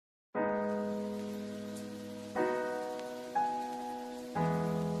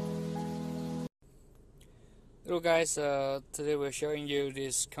Hello guys, today we're showing you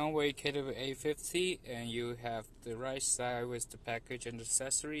this KONNWEI KW850, and you have the right side with the package and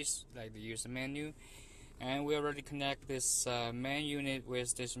accessories like the user menu, and we already connect this main unit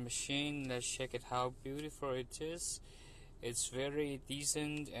with this machine. Let's check it how beautiful it is. It's very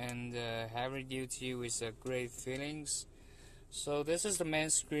decent and heavy duty with great feelings. So this is the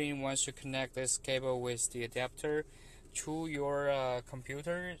main screen once you connect this cable with the adapter to your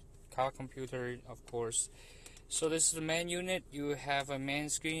computer, car computer of course. So this is the main unit. You have a main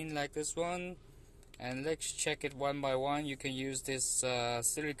screen like this one, and let's check it one by one. You can use this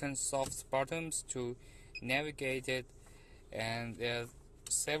silicon soft buttons to navigate it, and there are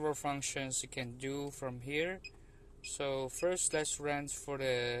several functions you can do from here. So first let's run for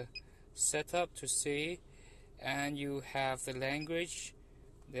the setup to see, and you have the language.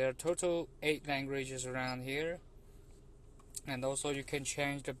 There are total 8 languages around here, and also you can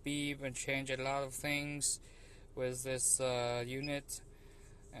change the beep and change a lot of things with this unit.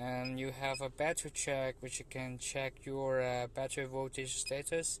 And you have a battery check, which you can check your battery voltage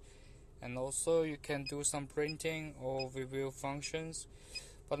status, and also you can do some printing or review functions.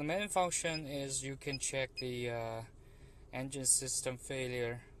 But the main function is you can check the engine system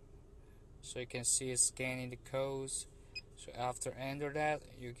failure, so you can see it scanning the codes. So after enter that,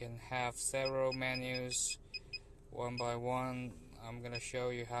 you can have several menus one by one. I'm gonna show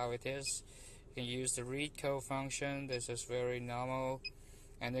you how it is. You can use the read code function. This is very normal,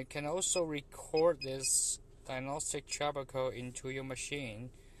 and you can also record this diagnostic trouble code into your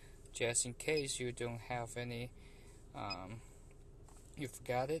machine, just in case you don't have any, you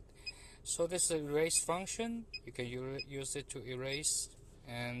forgot it. So this is erase function. You can use it to erase,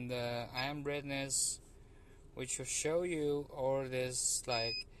 and I am Readiness, which will show you all this,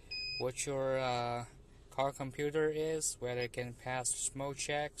 like what your car computer is, whether it can pass smoke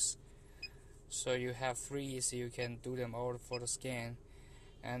checks. So you have 3 ECU, you can do them all for the scan.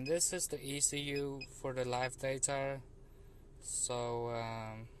 And this is the ECU for the live data. So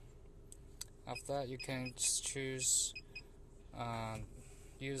after that, you can just choose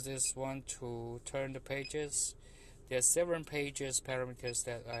use this one to turn the pages. There are 7 pages parameters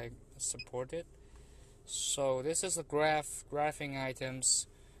that I supported. So this is the graphing items.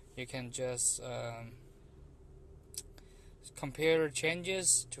 You can just compare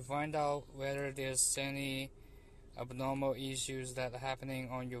changes to find out whether there's any abnormal issues that are happening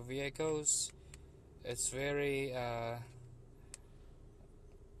on your vehicles. It's very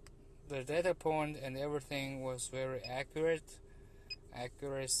the data point and everything was very accurate.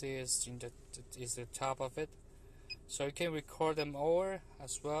 Accuracy is the top of it. So you can record them all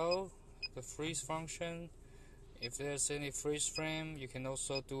as well. The freeze function, if there's any freeze frame, you can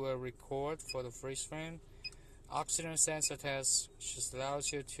also do a record for the freeze frame. Oxygen sensor test, which just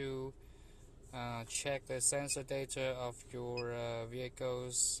allows you to check the sensor data of your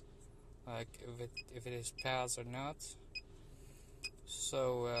vehicles, like if it is passed or not.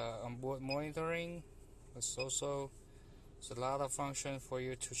 So onboard monitoring, there's also a lot of functions for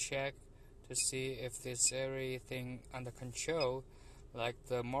you to check to see if there's everything under control, like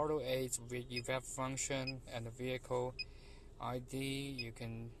the Model 8 evap function and the vehicle ID. You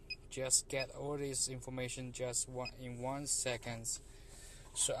can just get all this information just in 1 second.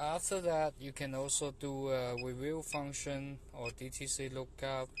 So after that, you can also do a review function or DTC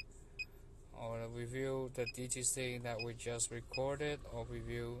lookup, or review the DTC that we just recorded, or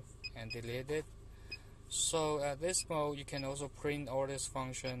review and delete it. So at this mode, you can also print all this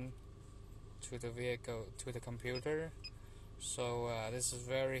function to the vehicle, to the computer. So this is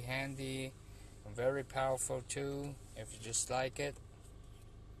very handy and very powerful too if you just like it.